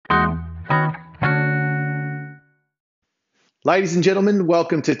Ladies and gentlemen,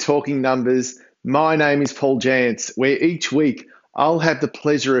 welcome to Talking Numbers. My name is Paul Jantz, where each week I'll have the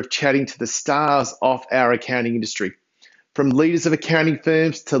pleasure of chatting to the stars of our accounting industry, from leaders of accounting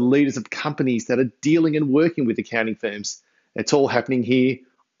firms to leaders of companies that are dealing and working with accounting firms. It's all happening here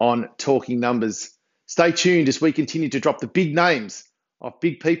on Talking Numbers. Stay tuned as we continue to drop the big names of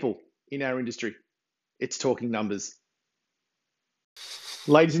big people in our industry. It's Talking Numbers.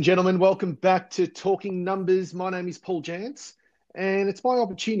 Ladies and gentlemen, welcome back to Talking Numbers. My name is Paul Jantz, and it's my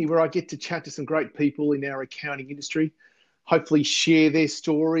opportunity where I get to chat to some great people in our accounting industry, hopefully share their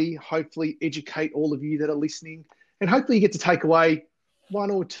story, hopefully educate all of you that are listening, and hopefully you get to take away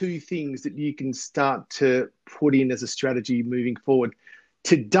one or two things that you can start to put in as a strategy moving forward.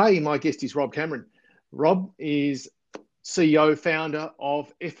 Today, my guest is Rob Cameron. Rob is CEO, founder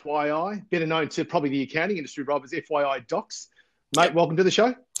of FYI, better known to probably the accounting industry, Rob, as FYI Docs. Mate, welcome to the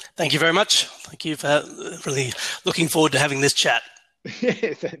show. Thank you very much. Thank you for really looking forward to having this chat.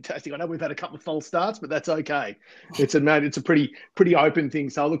 Yeah, fantastic. I know we've had a couple of false starts, but that's okay. It's a pretty open thing.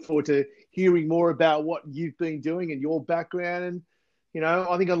 So I look forward to hearing more about what you've been doing and your background. And, you know,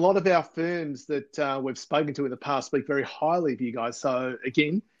 I think a lot of our firms that we've spoken to in the past speak very highly of you guys. So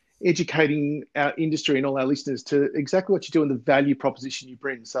again, educating our industry and all our listeners to exactly what you do and the value proposition you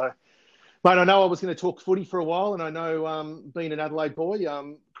bring. So, mate, I know I was going to talk footy for a while, and I know being an Adelaide boy,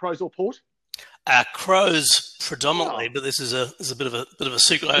 Crows or Port? Crows predominantly, but this is a bit of a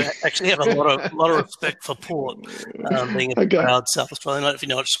secret. I actually have a lot of respect for Port, being a proud South Australian. I don't know if you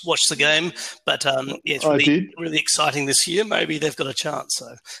know, just watch the game, but it's really exciting this year. Maybe they've got a chance.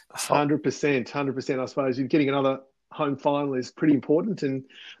 So, 100%. I suppose you're getting another home final is pretty important, and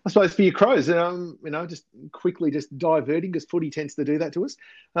I suppose for your Crows, just quickly just diverting because footy tends to do that to us.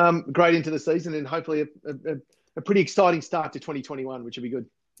 Great into the season, and hopefully a pretty exciting start to 2021, which will be good.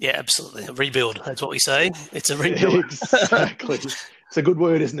 Yeah, absolutely. A rebuild. That's what we say. It's a rebuild. Exactly. It's a good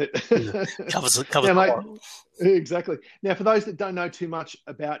word, isn't it? Yeah. Covers now, mate, exactly. Now, for those that don't know too much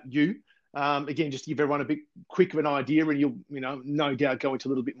about you, again, just to give everyone a bit quick of an idea, and you'll, no doubt go into a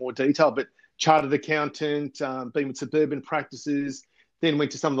little bit more detail, but chartered accountant, been with Suburban Practices, then went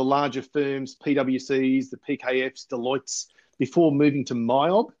to some of the larger firms, PwCs, the PKFs, Deloitte's, before moving to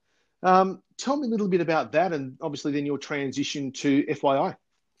MYOB. Tell me a little bit about that, and obviously then your transition to FYI.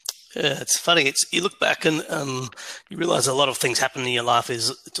 Yeah, it's funny. You look back and you realise a lot of things happen in your life.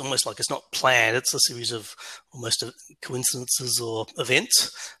 It's almost like it's not planned. It's a series of almost coincidences or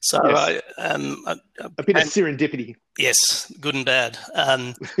events. So yes. A bit of serendipity. Yes, good and bad.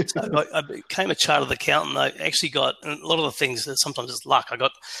 So I became a chartered accountant. I actually got a lot of the things that sometimes it's luck. I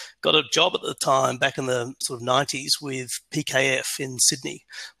got a job at the time back in the sort of 90s with PKF in Sydney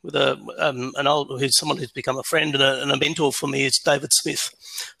with someone who's become a friend and a mentor for me is David Smith.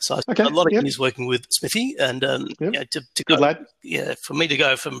 So I spent a lot of years working with Smithy, and good lad. Yeah, for me to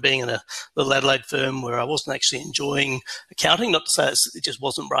go from being in a little Adelaide firm where I wasn't actually enjoying accounting, not to say it just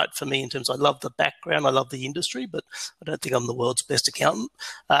wasn't right for me in terms of I love the background, I love the industry, but I don't think I'm the world's best accountant.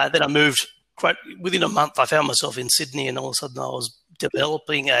 Then I moved within a month. I found myself in Sydney, and all of a sudden I was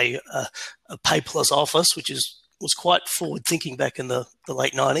developing a paperless office, which was quite forward thinking back in the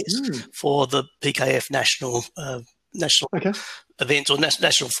late 90s for the PKF national events or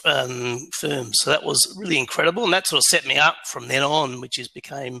national firms. So that was really incredible, and that sort of set me up from then on, which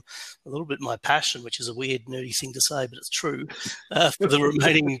became a little bit my passion, which is a weird, nerdy thing to say, but it's true, for the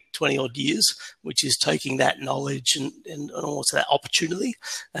remaining 20-odd years, which is taking that knowledge and also that opportunity.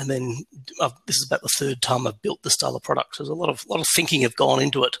 And then this is about the third time I've built this style of product. So there's a lot of thinking have gone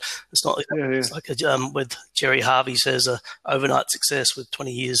into it. It's not it's like with Jerry Harvey says, overnight success with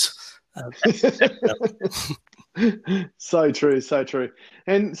 20 years. So true.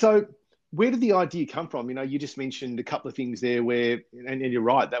 And so where did the idea come from? You just mentioned a couple of things there and you're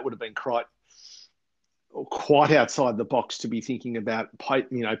right, that would have been quite outside the box to be thinking about,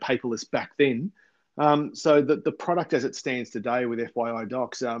 paperless back then. So the product as it stands today with FYI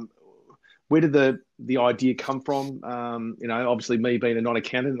Docs, where did the idea come from? Obviously me being a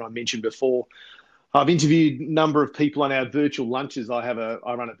non-accountant, and I mentioned before, I've interviewed a number of people on our virtual lunches. I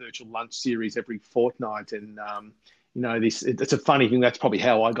run a virtual lunch series every fortnight, and it's a funny thing. That's probably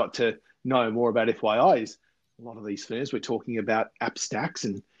how I got to know more about FYI. Is a lot of these firms we're talking about app stacks,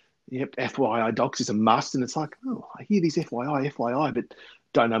 and FYI Docs is a must. And it's like, oh, I hear these FYI, but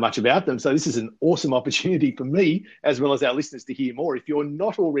don't know much about them. So this is an awesome opportunity for me as well as our listeners to hear more if you're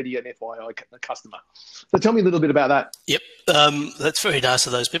not already an FYI customer. So tell me a little bit about that. Yep. That's very nice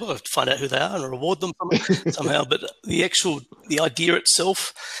of those people. I have to find out who they are and reward them somehow. But the idea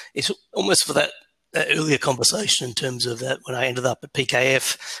itself is almost for that earlier conversation in terms of that when I ended up at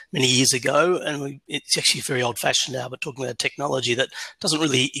PKF many years ago, and it's actually very old-fashioned now, but talking about technology that doesn't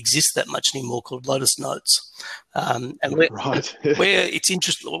really exist that much anymore, called Lotus Notes. And where it's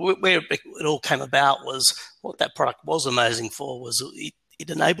interesting, where it all came about was what that product was amazing for was it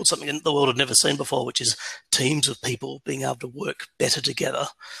enabled something that the world had never seen before, which is teams of people being able to work better together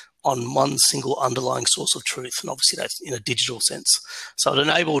on one single underlying source of truth. And obviously that's in a digital sense. So it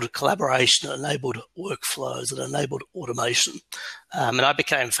enabled collaboration, it enabled workflows, it enabled automation. And I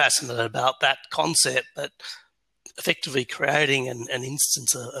became fascinated about that concept, but effectively creating an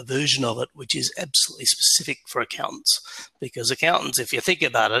instance, a version of it, which is absolutely specific for accountants. Because accountants, if you think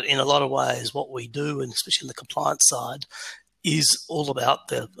about it, in a lot of ways, what we do, and especially in the compliance side, is all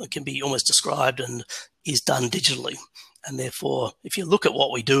about it can be almost described and is done digitally. And therefore, if you look at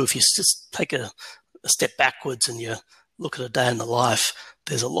what we do, if you just take a step backwards and you look at a day in the life,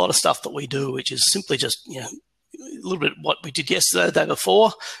 there's a lot of stuff that we do which is simply just, a little bit what we did yesterday, the day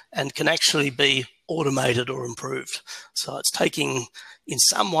before, and can actually be automated or improved. So it's taking, in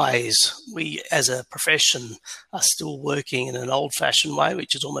some ways, we as a profession are still working in an old-fashioned way,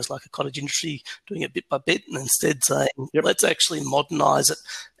 which is almost like a cottage industry, doing it bit by bit, and instead saying, let's actually modernize it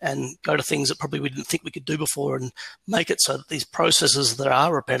and go to things that probably we didn't think we could do before and make it so that these processes that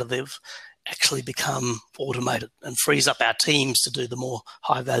are repetitive actually become automated and frees up our teams to do the more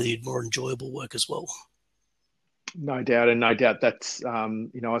high-valued, more enjoyable work as well. No doubt, and no doubt that's, I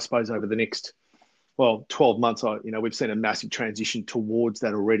suppose over the next 12 months, we've seen a massive transition towards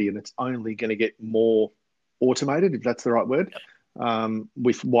that already, and it's only going to get more automated, if that's the right word,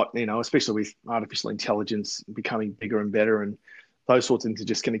 with what, especially with artificial intelligence becoming bigger and better, and those sorts of things are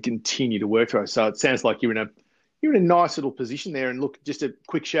just going to continue to work through. So it sounds like you're in a nice little position there. And look, just a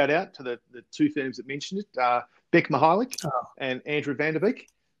quick shout out to the two firms that mentioned it, Beck Mihalik and Andrew Van Der Beek.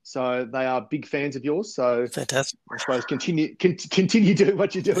 So they are big fans of yours. So fantastic. I suppose continue doing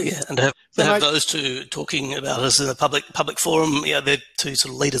what you're doing. Yeah, and to have those two talking about us in a public forum, they're two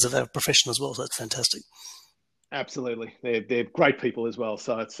sort of leaders of our profession as well. So that's fantastic. Absolutely, they're great people as well.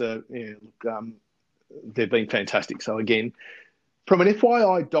 So it's they've been fantastic. So again, from an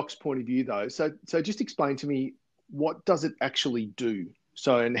FYI Docs point of view, though, so just explain to me, what does it actually do?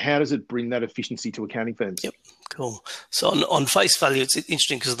 So, and how does it bring that efficiency to accounting firms? Yep, cool. So on face value, it's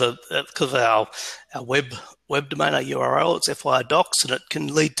interesting because of our web domain, our URL, it's FYI Docs, and it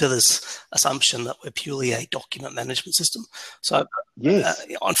can lead to this assumption that we're purely a document management system. So yes,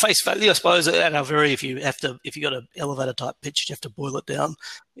 on face value, I suppose at our very, if you got an elevator type pitch, you have to boil it down.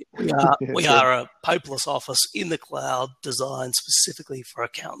 We are a paperless office in the cloud designed specifically for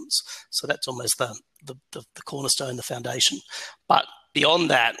accountants. So that's almost the cornerstone, the foundation. But beyond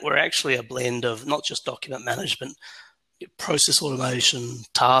that, we're actually a blend of not just document management, process automation,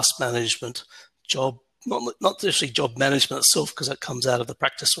 task management, not actually job management itself, because that comes out of the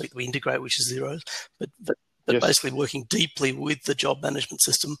practice suite we integrate, which is Xero, but yes, basically working deeply with the job management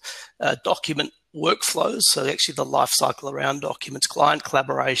system, document workflows, so actually the life cycle around documents, client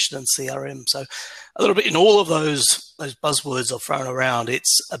collaboration, and CRM. So a little bit in all of those buzzwords are thrown around.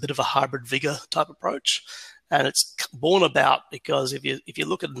 It's a bit of a hybrid vigor type approach. And it's born about because if you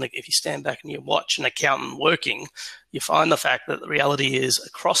look at if you stand back and you watch an accountant working, you find the fact that the reality is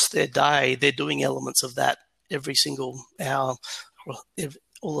across their day they're doing elements of that every single hour,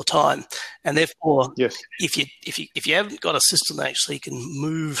 all the time, and therefore, yes, if you haven't got a system that actually can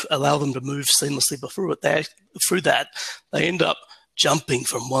allow them to move seamlessly through that, they end up jumping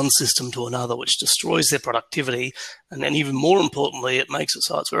from one system to another, which destroys their productivity, and then even more importantly, it makes it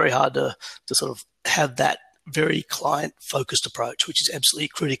so it's very hard to sort of have that very client-focused approach, which is absolutely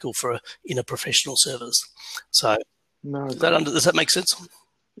critical in a professional service. So, does that make sense?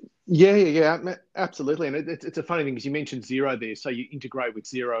 Yeah, absolutely. And it's a funny thing because you mentioned Xero there, so you integrate with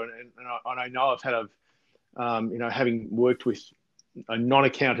Xero, and I know I've had having worked with a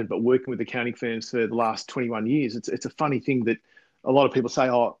non-accountant but working with accounting firms for the last 21 years. It's a funny thing that a lot of people say,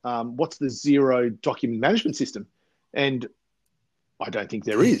 what's the Xero document management system? And I don't think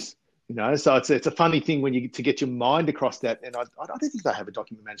there is. So it's a funny thing when to get your mind across that. And I don't think they have a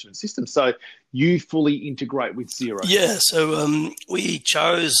document management system. So you fully integrate with Xero. Yeah. So we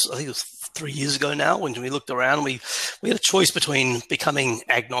chose, I think it was 3 years ago now, when we looked around, we had a choice between becoming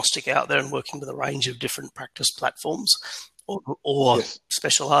agnostic out there and working with a range of different practice platforms, or yes,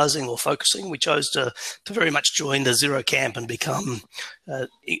 specializing or focusing. We chose to very much join the Xero camp and become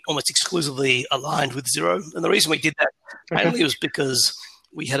almost exclusively aligned with Xero. And the reason we did that mainly was because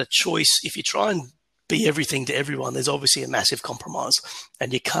we had a choice. If you try and be everything to everyone, there's obviously a massive compromise,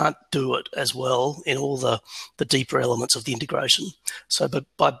 and you can't do it as well in all the deeper elements of the integration. So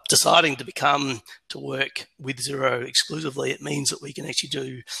by deciding to work with Xero exclusively, it means that we can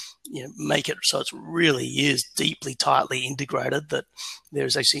actually make it so it really is deeply, tightly integrated, that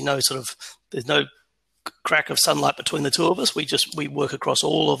there's actually there's no crack of sunlight between the two of us. We work across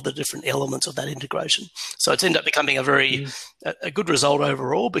all of the different elements of that integration. So it's ended up becoming a good result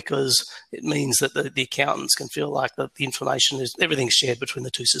overall, because it means that the accountants can feel like that the information everything's shared between the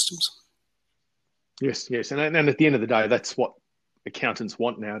two systems. Yes. And at the end of the day, that's what accountants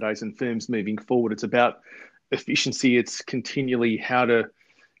want nowadays, and firms moving forward. It's about efficiency. It's continually how to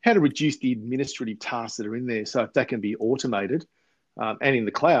reduce the administrative tasks that are in there. So if that can be automated and in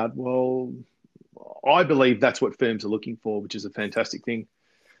the cloud, well, I believe that's what firms are looking for, which is a fantastic thing.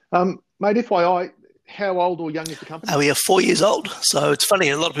 Mate, FYI, how old or young is the company? We are 4 years old. So it's funny,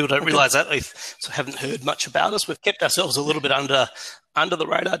 a lot of people don't realise that. They haven't heard much about us. We've kept ourselves a little bit under the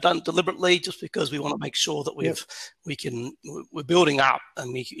radar, done deliberately, just because we want to make sure that we're building up,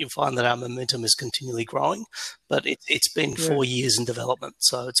 and you'll find that our momentum is continually growing. But it's been 4 years in development,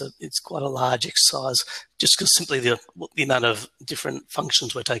 so it's quite a large exercise, just because simply the amount of different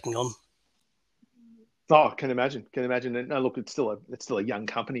functions we're taking on. Oh, can imagine. And no, look, it's still a young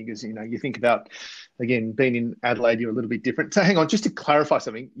company, because you think about, again, being in Adelaide, you're a little bit different. So hang on, just to clarify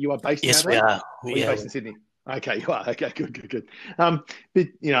something, you are based in Adelaide? Yes, we are. Or you're based in Sydney? Okay, you are. Okay, good. But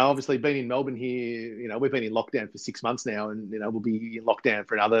obviously, being in Melbourne here, we've been in lockdown for 6 months now, and we'll be in lockdown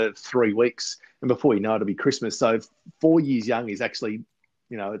for another 3 weeks, and before you know it, it'll be Christmas. So 4 years young is actually,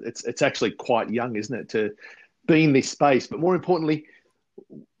 it's actually quite young, isn't it, to be in this space? But more importantly,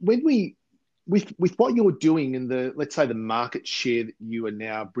 with what you're doing and let's say the market share that you are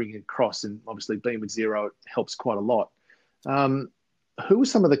now bringing across, and obviously being with Xero, it helps quite a lot. Who are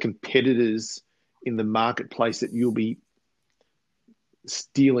some of the competitors in the marketplace that you'll be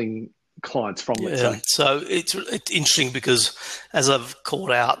stealing clients from, let's say? So it's interesting, because as I've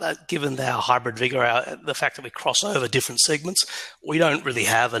called out, that given our hybrid vigor, the fact that we cross over different segments, we don't really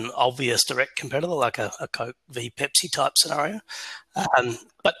have an obvious direct competitor like a Coke v Pepsi type scenario.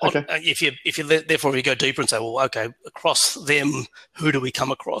 But if you go deeper and say, well, okay, across them, who do we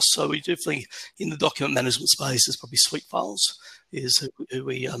come across? So we definitely, in the document management space, is probably SweetFiles is who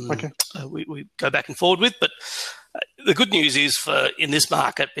we go back and forward with. But the good news is in this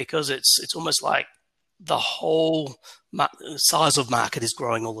market, because it's almost like the whole size of market is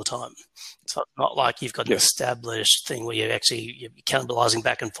growing all the time. So it's not like you've got an established thing where you're cannibalizing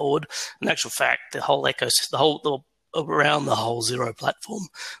back and forward. In actual fact, the whole ecosystem, around the whole Xero platform,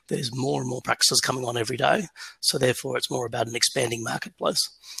 there's more and more practices coming on every day. So therefore, it's more about an expanding marketplace.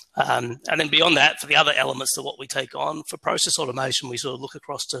 And then beyond that, for the other elements of what we take on, for process automation, we sort of look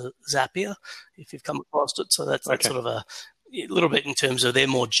across to Zapier, if you've come across it. So that's sort of a little bit in terms of they're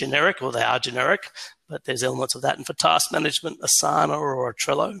more generic, or they are generic, but there's elements of that. And for task management, Asana or a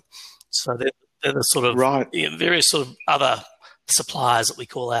Trello. So they're the sort of various sort of other suppliers that we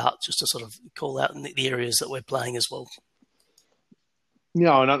call out, just to sort of call out in the areas that we're playing as well.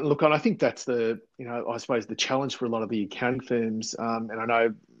 Yeah, and look, and I think that's I suppose the challenge for a lot of the accounting firms. And I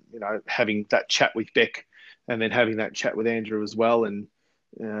know, having that chat with Beck, and then having that chat with Andrew as well, and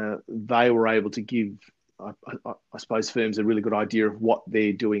they were able to give, I suppose, firms a really good idea of what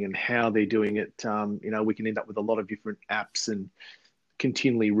they're doing and how they're doing it. We can end up with a lot of different apps and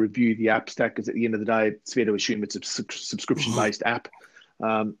continually review the app stack, because at the end of the day, it's fair to assume it's a subscription-based app.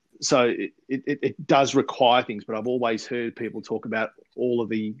 So it does require things, but I've always heard people talk about all of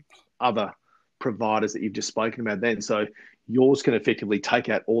the other providers that you've just spoken about then. So yours can effectively take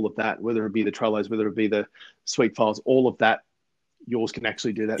out all of that, whether it be the Trellos, whether it be the SweetFiles, all of that. Yours can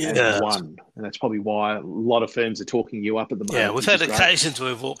actually do that as one, and that's probably why a lot of firms are talking you up at the moment. Yeah, we've had occasions where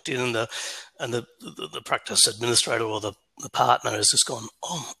we've walked in and the practice administrator or the partner has just gone,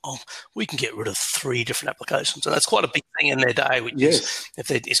 oh, we can get rid of 3 different applications, and that's quite a big thing in their day. Which is,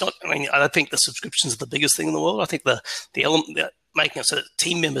 it's not. I mean, I don't think the subscriptions are the biggest thing in the world. I think the element making it so that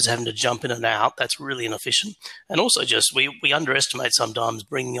team members having to jump in and out, that's really inefficient. And also just we underestimate sometimes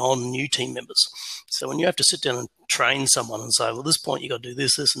bringing on new team members. So when you have to sit down and train someone and say, well, at this point, you got to do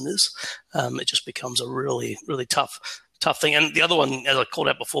this, this, and this, it just becomes a really, really tough thing. And the other one, as I called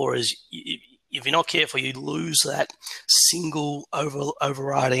out before, is if you're not careful, you lose that single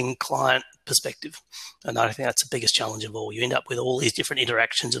overriding client perspective. And I think that's the biggest challenge of all. You end up with all these different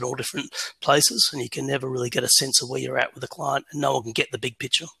interactions in all different places, and you can never really get a sense of where you're at with the client, and no one can get the big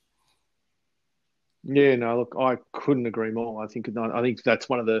picture. Yeah, no, look, I couldn't agree more. I think that's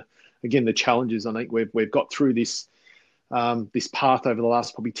one of the challenges. I think we've got through this this path over the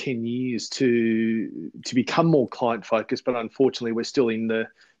last probably 10 years to become more client focused, but unfortunately we're still in the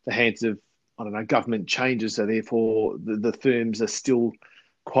hands of, I don't know, government changes. So therefore the firms are still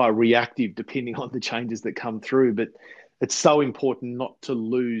quite reactive depending on the changes that come through. But it's so important not to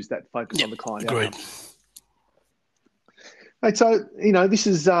lose that focus on the client agreed. outcome. Right, so, this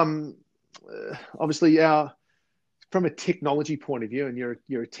is obviously from a technology point of view, and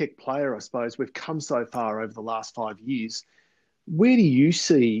you're a tech player, I suppose. We've come so far over the last 5 years. Where do you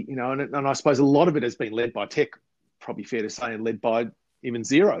see, and I suppose a lot of it has been led by tech, probably fair to say, and led by even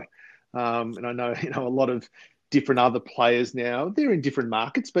Xero. And I know, a lot of different other players now, they're in different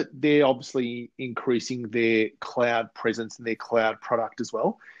markets, but they're obviously increasing their cloud presence and their cloud product as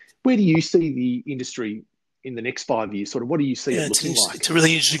well. Where do you see the industry in the next 5 years? Sort of, what do you see it looking like? It's a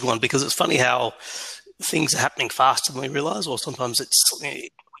really interesting one, because it's funny how things are happening faster than we realise, or sometimes we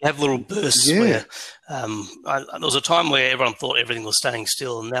have little bursts where there was a time where everyone thought everything was staying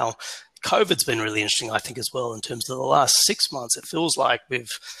still, and now COVID's been really interesting, I think, as well, in terms of the last 6 months. It feels like we've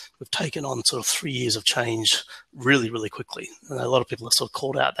taken on sort of 3 years of change really, really quickly. And a lot of people have sort of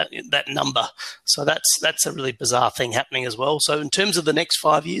called out that number. So that's a really bizarre thing happening as well. So in terms of the next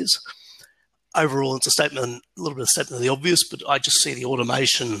 5 years, overall, it's a little bit of statement of the obvious, but I just see the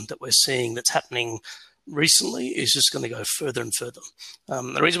automation that we're seeing that's happening recently is just going to go further and further.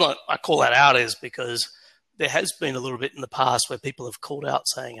 The reason why I call that out is because there has been a little bit in the past where people have called out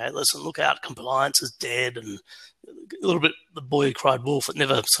saying, hey, listen, look out, compliance is dead, and a little bit the boy who cried wolf. It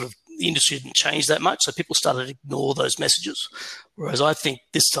never the industry didn't change that much, so people started to ignore those messages, whereas I think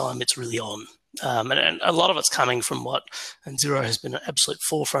this time it's really on. And a lot of it's coming from and Xero has been an absolute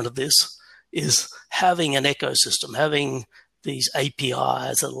forefront of this, is having an ecosystem, having these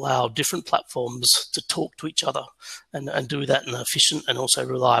APIs that allow different platforms to talk to each other and do that in an efficient and also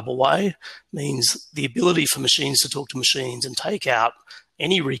reliable way, means the ability for machines to talk to machines and take out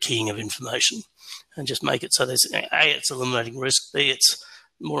any rekeying of information and just make it so there's, A, it's eliminating risk, B, it's,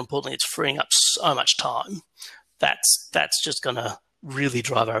 more importantly, it's freeing up so much time. That's just going to really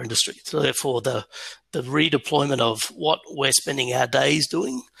drive our industry. So therefore, the redeployment of what we're spending our days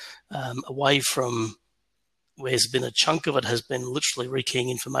doing away from where there's been a chunk of it has been literally rekeying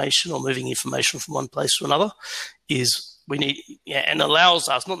information or moving information from one place to another, is we need, and allows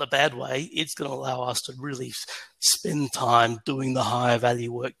us, not in a bad way, it's going to allow us to really spend time doing the higher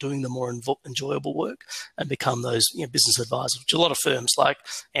value work, doing the more enjoyable work, and become those business advisors, which a lot of firms like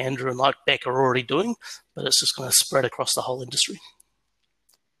Andrew and like Beck are already doing, but it's just going to spread across the whole industry.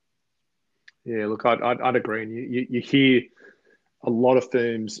 Yeah, look, I'd agree. And you hear a lot of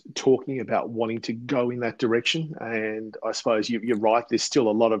firms talking about wanting to go in that direction. And I suppose you're right. There's still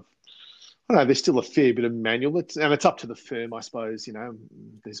a lot of, there's still a fair bit of manual. And it's up to the firm, I suppose.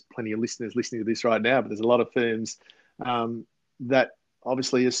 There's plenty of listeners listening to this right now, but there's a lot of firms that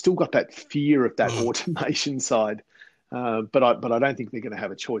obviously have still got that fear of that automation side. But I don't think they're going to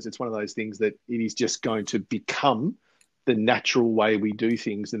have a choice. It's one of those things that it is just going to become the natural way we do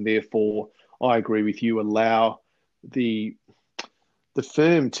things. And therefore, I agree with you, allow the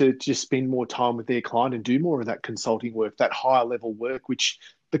firm to just spend more time with their client and do more of that consulting work, that higher level work, which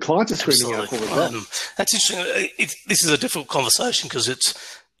the clients are screaming out for as well. That's interesting. This is a difficult conversation because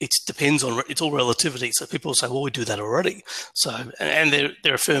it depends on, it's all relativity. So people say, well, we do that already. So, and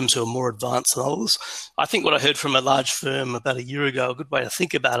there are firms who are more advanced than others. I think what I heard from a large firm about a year ago, a good way to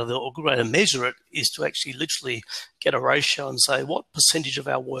think about it or a good way to measure it is to actually literally get a ratio and say what percentage of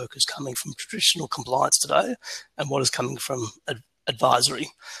our work is coming from traditional compliance today and what is coming from advisory.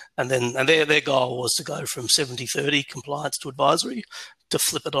 And their goal was to go from 70-30 compliance to advisory, to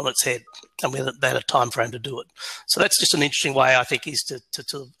flip it on its head, and they had a time frame to do it. So that's just an interesting way, I think, is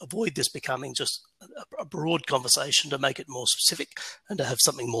to avoid this becoming just a broad conversation, to make it more specific and to have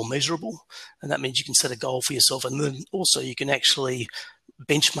something more measurable. And that means you can set a goal for yourself, and then also you can actually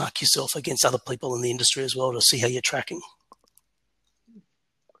benchmark yourself against other people in the industry as well to see how you're tracking.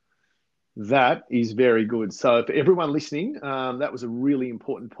 That is very good. So for everyone listening, that was a really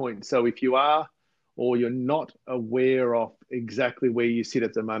important point. So if you are or you're not aware of exactly where you sit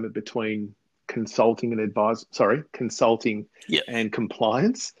at the moment between consulting and consulting and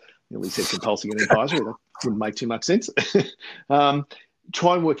compliance, we said consulting and advisory, that wouldn't make too much sense.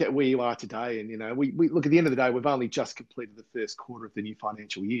 Try and work out where you are today. And, we look, at the end of the day, we've only just completed the first quarter of the new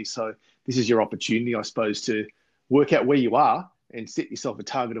financial year. So this is your opportunity, I suppose, to work out where you are and set yourself a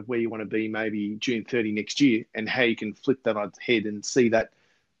target of where you want to be maybe June 30 next year, and how you can flip that on its head and see that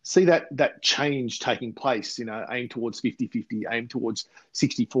change taking place. Aim towards 50-50, aim towards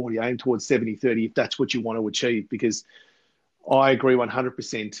 60-40, aim towards 70-30, if that's what you want to achieve. Because I agree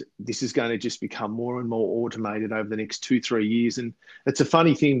 100%. This is going to just become more and more automated over the next 2, 3 years. And it's a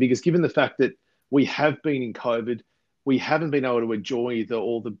funny thing because given the fact that we have been in COVID, we haven't been able to enjoy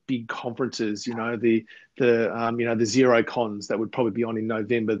all the big conferences, the Zero Cons that would probably be on in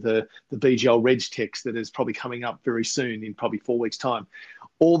November, the BGL RegTechs that is probably coming up very soon in probably 4 weeks' time.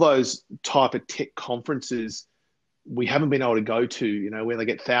 All those type of tech conferences we haven't been able to go to, where they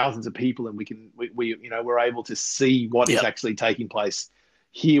get thousands of people and we're able to see what is actually taking place.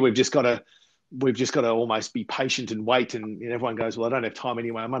 Here, we've just got to almost be patient and wait. And everyone goes, well, I don't have time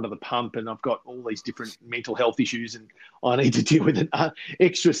anyway. I'm under the pump and I've got all these different mental health issues and I need to deal with an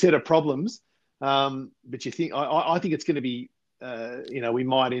extra set of problems. But I think it's going to be, we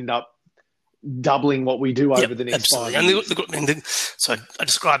might end up doubling what we do over the next 5 years. So I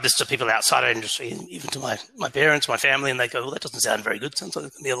describe this to people outside our industry, even to my parents, my family, and they go, well, that doesn't sound very good. Sounds like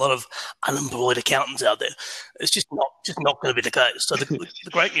there's going to be a lot of unemployed accountants out there. It's just not going to be the case. So the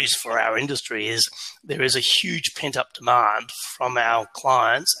great news for our industry is there is a huge pent-up demand from our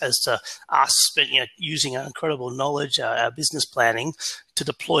clients as to us using our incredible knowledge, our business planning, to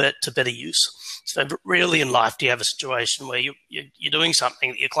deploy it to better use. So rarely in life do you have a situation where you're doing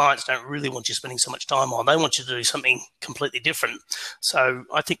something that your clients don't really want you spending so much time on. They want you to do something completely different. So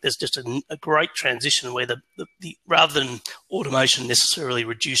I think there's just a great transition where the rather than automation necessarily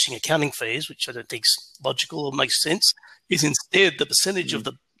reducing accounting fees, which I don't think is logical or makes sense, is instead the percentage of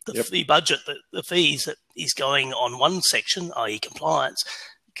the fee budget, the fees that is going on one section, i.e. compliance,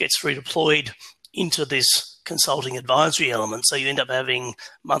 gets redeployed into this consulting advisory element. So you end up having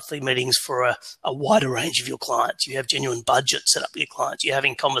monthly meetings for a wider range of your clients. You have genuine budgets set up with your clients. You're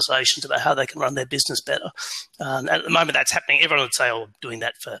having conversations about how they can run their business better. At the moment that's happening. Everyone would say, oh, I'm doing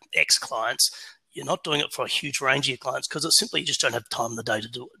that for X clients. You're not doing it for a huge range of your clients because it's simply you just don't have time in the day to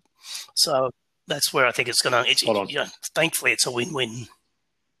do it. So that's where I think it's going to, thankfully it's a win-win.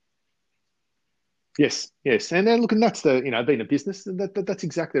 Yes. And then look, and that's being a business, that's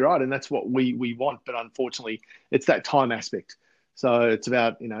exactly right. And that's what we want. But unfortunately, it's that time aspect. So it's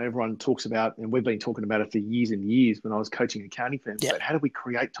about, everyone talks about, and we've been talking about it for years and years when I was coaching accounting firms, but how do we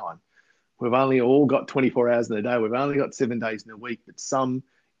create time? We've only all got 24 hours in a day. We've only got 7 days in a week, but some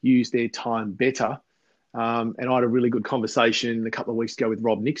use their time better. And I had a really good conversation a couple of weeks ago with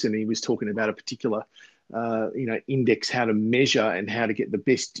Rob Nixon. He was talking about a particular index, how to measure and how to get the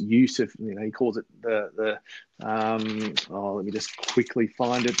best use of, he calls it let me just quickly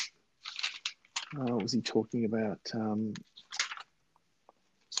find it. What was he talking about?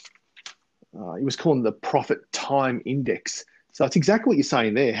 He was calling the profit time index. So it's exactly what you're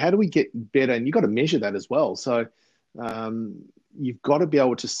saying there. How do we get better? And you've got to measure that as well. So you've got to be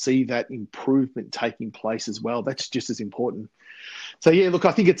able to see that improvement taking place as well. That's just as important. So yeah, look,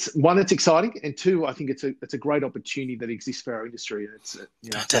 I think it's exciting, and two, I think it's a great opportunity that exists for our industry, and it's an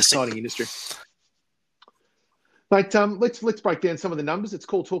exciting industry. But let's break down some of the numbers. It's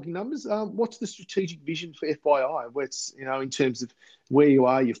called Talking Numbers. What's the strategic vision for FYI? What's in terms of where you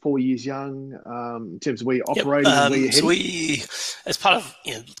are, you're 4 years young, in terms of where you're operating and where you're heading? So we, as part of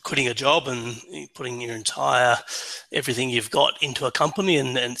quitting a job and putting your entire everything you've got into a company,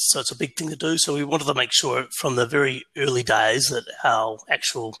 and so it's a big thing to do. So we wanted to make sure from the very early days that our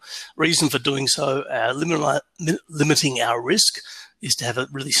actual reason for doing so, limiting our risk, is to have a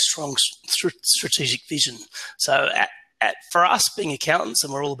really strong strategic vision. So for us being accountants,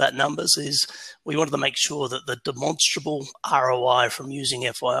 and we're all about numbers, is we wanted to make sure that the demonstrable ROI from using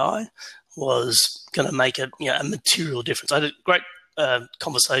FYI was going to make a material difference. I had a great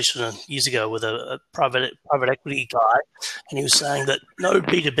conversation years ago with a private equity guy, and he was saying that no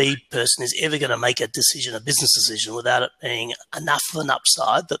B2B person is ever going to make a business decision, without it being enough of an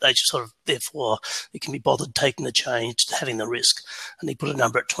upside that they just therefore it can be bothered taking the change, having the risk. And he put a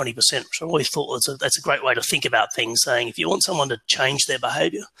number at 20%, which I always thought that's a great way to think about things, saying if you want someone to change their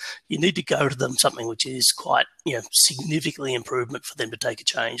behavior, you need to go to them something which is quite significantly improvement for them to take a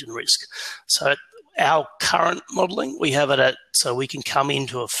change and risk. So our current modelling, we have it so we can come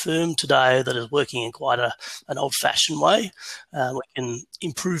into a firm today that is working in quite an old-fashioned way. We can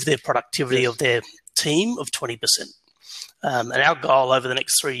improve their productivity of their team of 20%. And our goal over the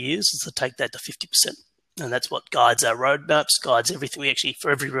next 3 years is to take that to 50%. And that's what guides our roadmaps, guides everything. We actually,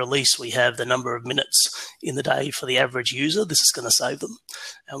 for every release, we have the number of minutes in the day for the average user. This is going to save them.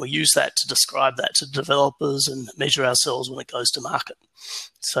 And we use that to describe that to developers and measure ourselves when it goes to market.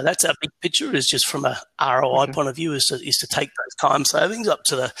 So that's our big picture, is just from a ROI point of view, is to take those time savings up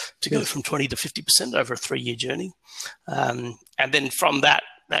to go from 20 to 50% over a 3-year journey. And then from that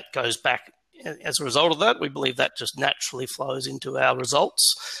goes back. As a result of that, we believe that just naturally flows into our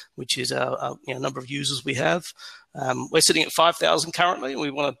results, which is our number of users we have, We're sitting at 5,000 currently, and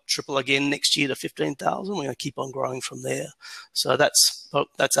we want to triple again next year to 15,000. We're going to keep on growing from there. So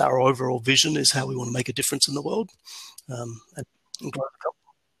that's our overall vision, is how we want to make a difference in the world. And grow the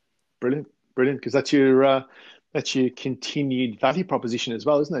company. Brilliant, because that's your continued value proposition as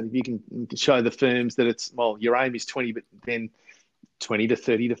well, isn't it? If you can show the firms that it's, well, your aim is 20, but then 20 to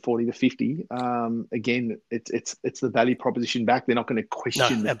 30 to 40 to 50. Again, it's the value proposition back. They're not going to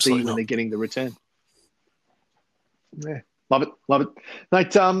question the fee when they're getting the return. Yeah, love it.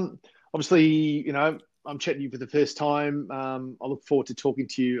 Mate, obviously, you know, I'm chatting to you for the first time. I look forward to talking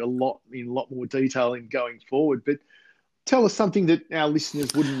to you in a lot more detail in going forward, but tell us something that our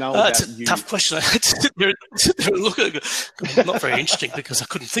listeners wouldn't know about you. It's a tough question. Not very interesting because I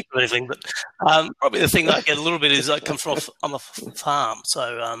couldn't think of anything. But probably the thing that I get a little bit is I'm a farm. So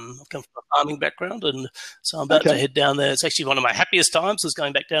I come from a farming background, and so I'm about to head down there. It's actually one of my happiest times is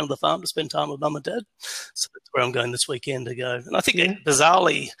going back down to the farm to spend time with mum and dad. So that's where I'm going this weekend to go. And I think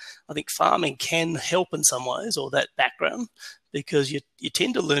bizarrely, I think farming can help in some ways, or that background, because you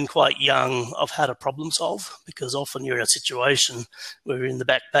tend to learn quite young of how to problem solve, because often you're in a situation where you're in the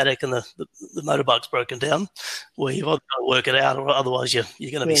back paddock and the motorbike's broken down, where you've either got to work it out or otherwise you're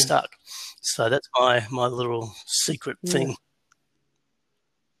going to be stuck. So that's my little secret thing.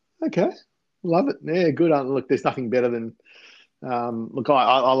 Okay. Love it. Yeah, good. Look, there's nothing better than look,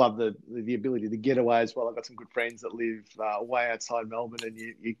 I love the ability to get away as well. I've got some good friends that live way outside Melbourne, and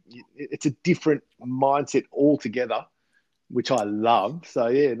you it's a different mindset altogether, which I love. So,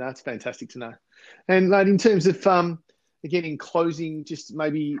 yeah, that's fantastic to know. And, mate, in terms of, again, in closing, just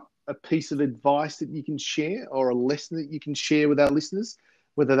maybe a piece of advice that you can share or a lesson that you can share with our listeners,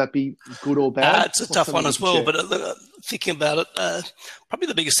 whether that be good or bad? It's a tough one as well, but thinking about it, probably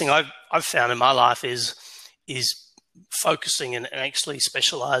the biggest thing I've found in my life is focusing and actually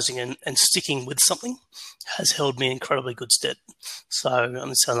specializing and sticking with something has held me incredibly good stead. So I'm going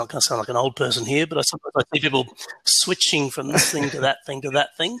to sound like an old person here, but sometimes I see people switching from this thing to that thing to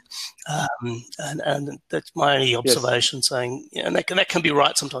that thing, and that's my only observation. Saying, and that can be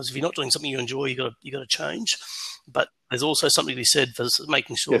right sometimes. If you're not doing something you enjoy, you got to change. But there's also something to be said for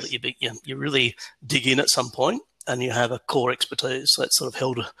making sure that you really dig in at some point and you have a core expertise. So that sort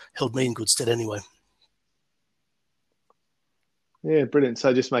of held me in good stead anyway. Yeah, brilliant.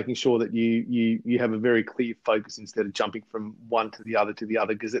 So just making sure that you have a very clear focus instead of jumping from one to the other,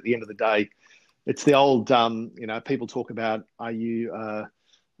 because at the end of the day, it's the old, people talk about, are you a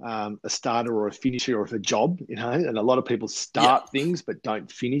starter or a finisher or a job, and a lot of people start things but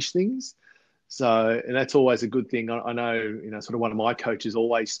don't finish things. So, and that's always a good thing. I know, sort of one of my coaches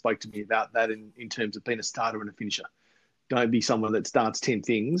always spoke to me about that in terms of being a starter and a finisher. Don't be someone that starts 10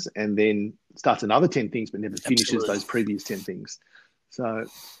 things and then starts another 10 things but never finishes those previous 10 things. So,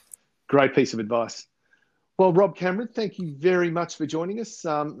 great piece of advice. Well, Rob Cameron, thank you very much for joining us.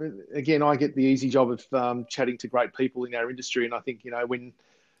 Again, I get the easy job of chatting to great people in our industry. And I think, when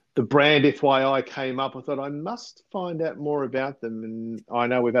the brand FYI came up, I thought I must find out more about them. And I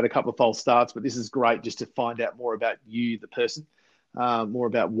know we've had a couple of false starts, but this is great just to find out more about you, the person. More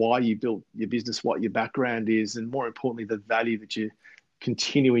about why you built your business, what your background is, and more importantly, the value that you're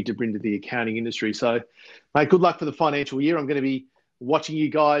continuing to bring to the accounting industry. So, mate, good luck for the financial year. I'm going to be watching you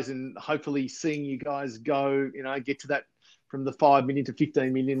guys and hopefully seeing you guys go, get to that from the 5 million to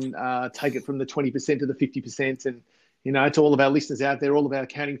 15 million, take it from the 20% to the 50%. And, to all of our listeners out there, all of our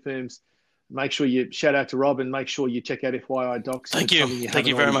accounting firms, make sure you shout out to Rob and make sure you check out FYI Docs. Thank you. Thank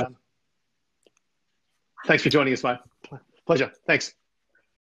you very much. Thanks for joining us, mate. Pleasure. Thanks.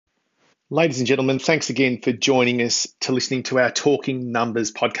 Ladies and gentlemen, thanks again for joining us to listening to our Talking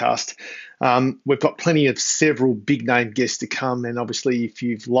Numbers podcast. We've got plenty of several big name guests to come. And obviously, if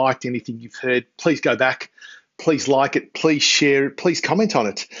you've liked anything you've heard, please go back, please like it, please share it, please comment on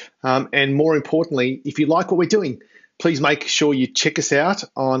it. And more importantly, if you like what we're doing, please make sure you check us out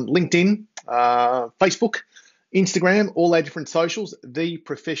on LinkedIn, Facebook, Instagram, all our different socials, The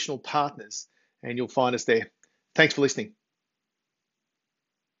Professional Partners, and you'll find us there. Thanks for listening.